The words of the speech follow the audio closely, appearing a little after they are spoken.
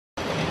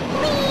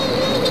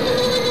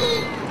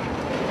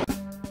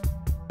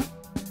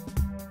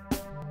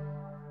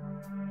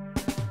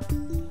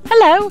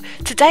Hello!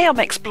 Today I'm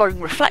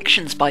exploring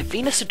Reflections by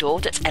Venus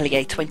Adored at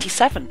LEA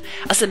 27.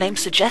 As the name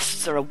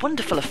suggests, there are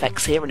wonderful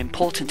effects here and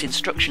important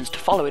instructions to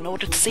follow in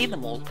order to see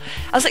them all.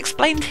 As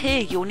explained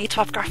here, you'll need to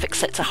have graphics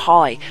set to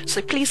high,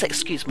 so please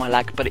excuse my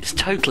lag, but it's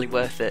totally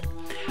worth it.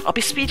 I'll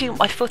be speeding up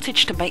my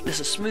footage to make this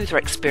a smoother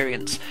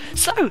experience,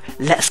 so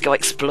let's go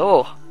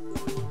explore!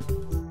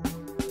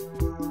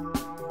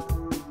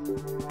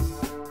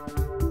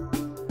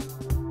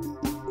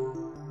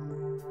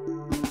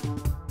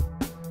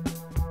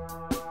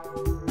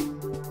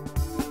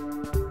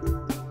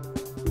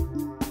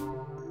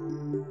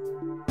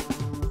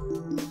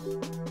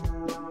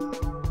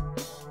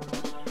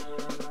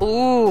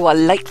 Ooh, I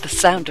like the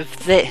sound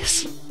of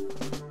this.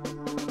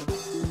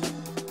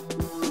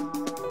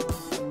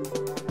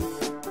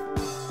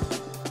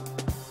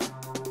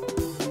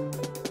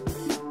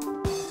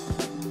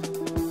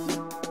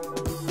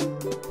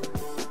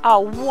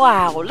 Oh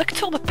wow, look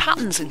at all the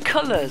patterns and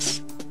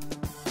colours.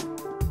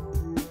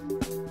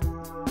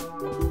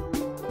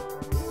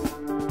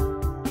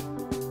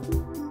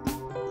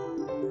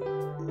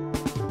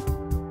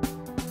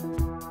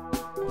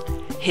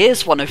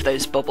 Here's one of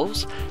those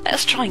bubbles.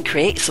 Let's try and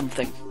create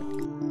something.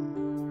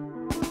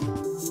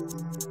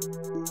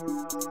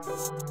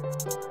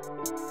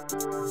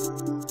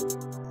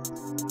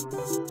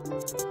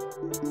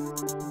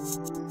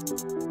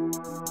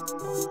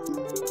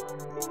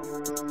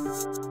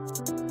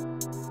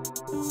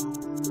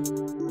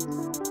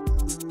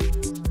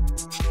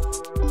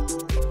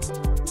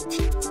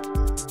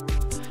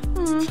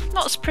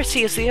 Not as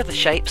pretty as the other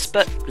shapes,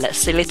 but let's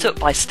seal it up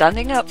by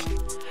standing up.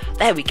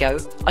 There we go,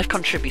 I've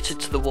contributed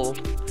to the wall.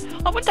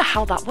 I wonder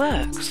how that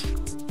works.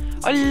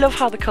 I love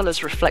how the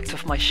colours reflect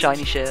off my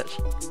shiny shirt.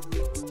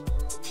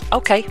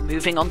 Okay,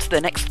 moving on to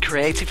the next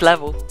creative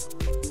level.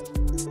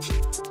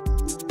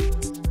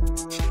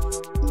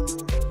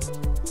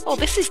 Oh,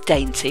 this is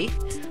dainty.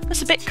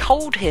 It's a bit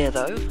cold here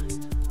though.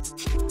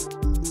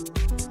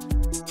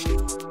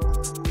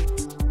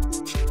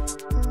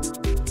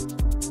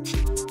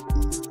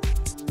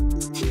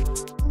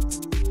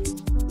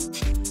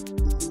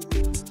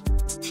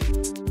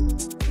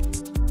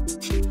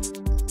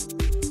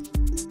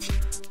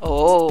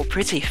 Oh,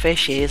 pretty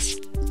fishes.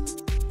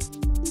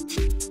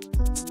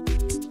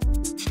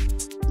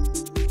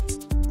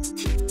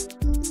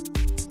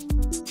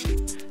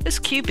 This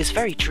cube is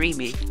very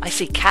dreamy. I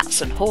see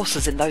cats and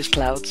horses in those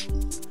clouds.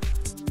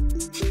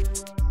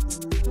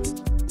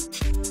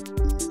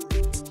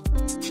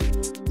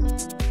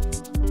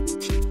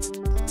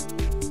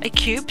 A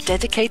cube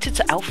dedicated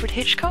to Alfred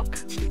Hitchcock?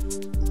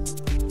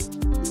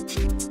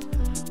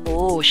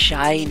 Oh,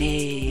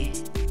 shiny.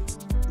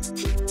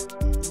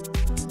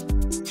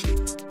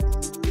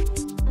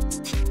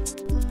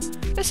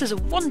 This is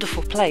a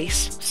wonderful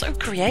place, so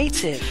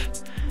creative.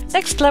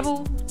 Next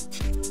level.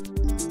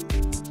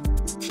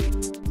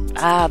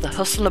 Ah, the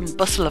hustle and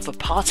bustle of a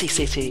party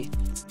city.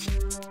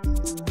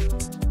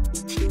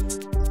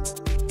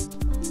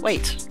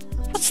 Wait,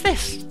 what's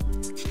this?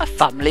 A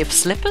family of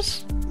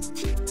slippers?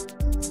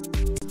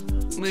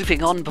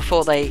 Moving on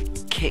before they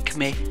kick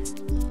me.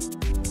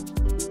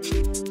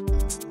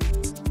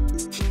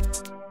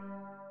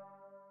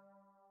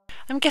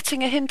 I'm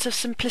getting a hint of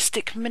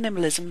simplistic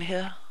minimalism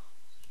here.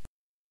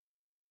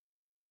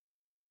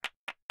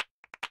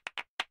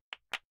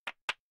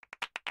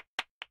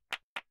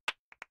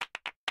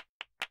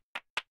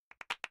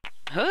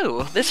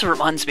 Oh, this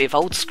reminds me of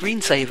old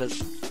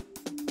screensavers.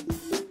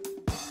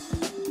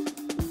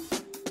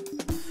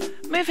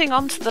 Moving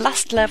on to the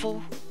last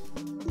level.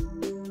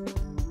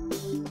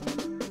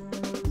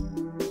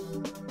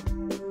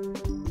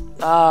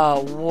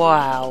 Oh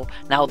wow,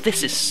 now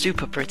this is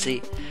super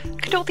pretty.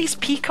 Look at all these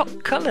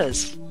peacock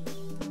colours.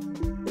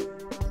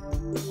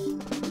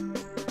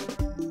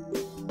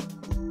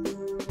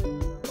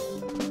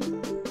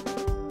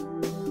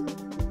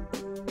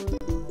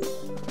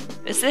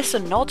 Is this a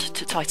nod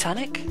to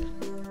Titanic?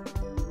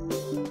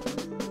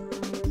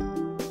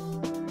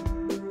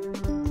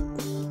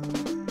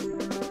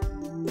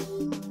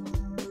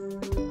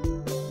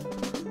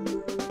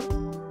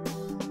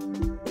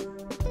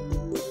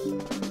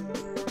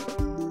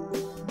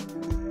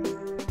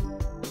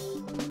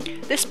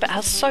 This bit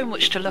has so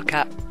much to look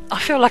at. I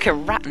feel like a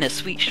rat in a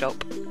sweet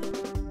shop.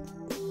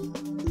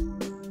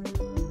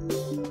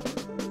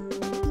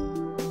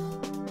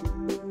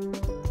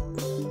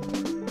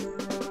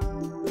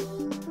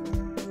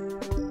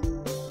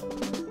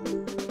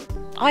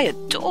 I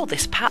adore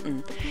this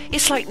pattern.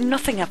 It's like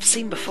nothing I've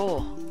seen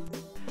before.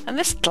 And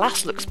this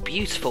glass looks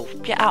beautiful,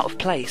 yet out of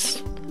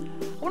place.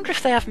 I wonder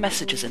if they have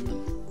messages in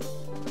them.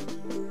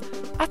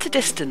 At a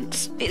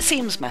distance, it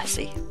seems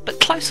messy,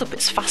 but close up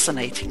it's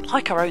fascinating,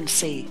 like our own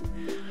sea.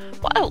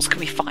 What else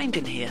can we find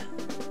in here?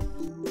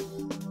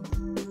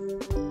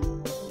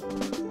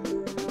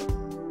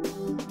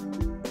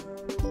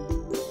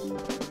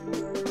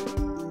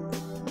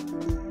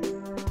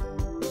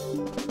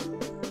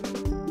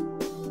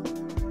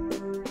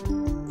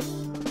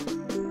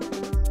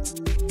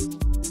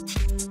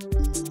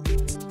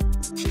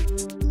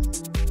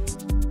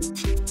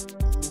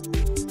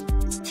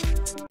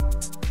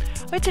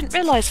 I didn't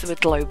realise there were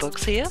glow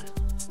bugs here.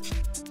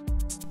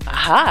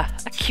 Aha!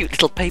 A cute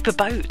little paper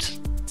boat.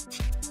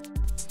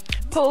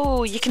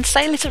 Oh, you can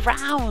sail it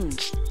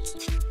around.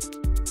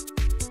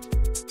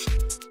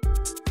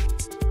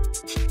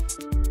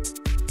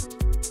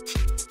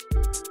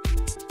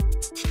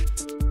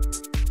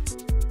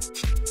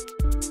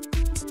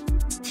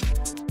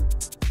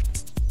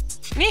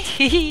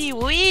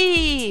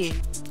 Wee!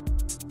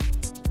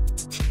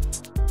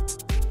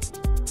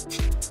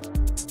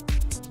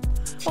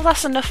 Well,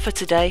 that's enough for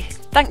today.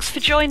 Thanks for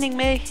joining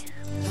me.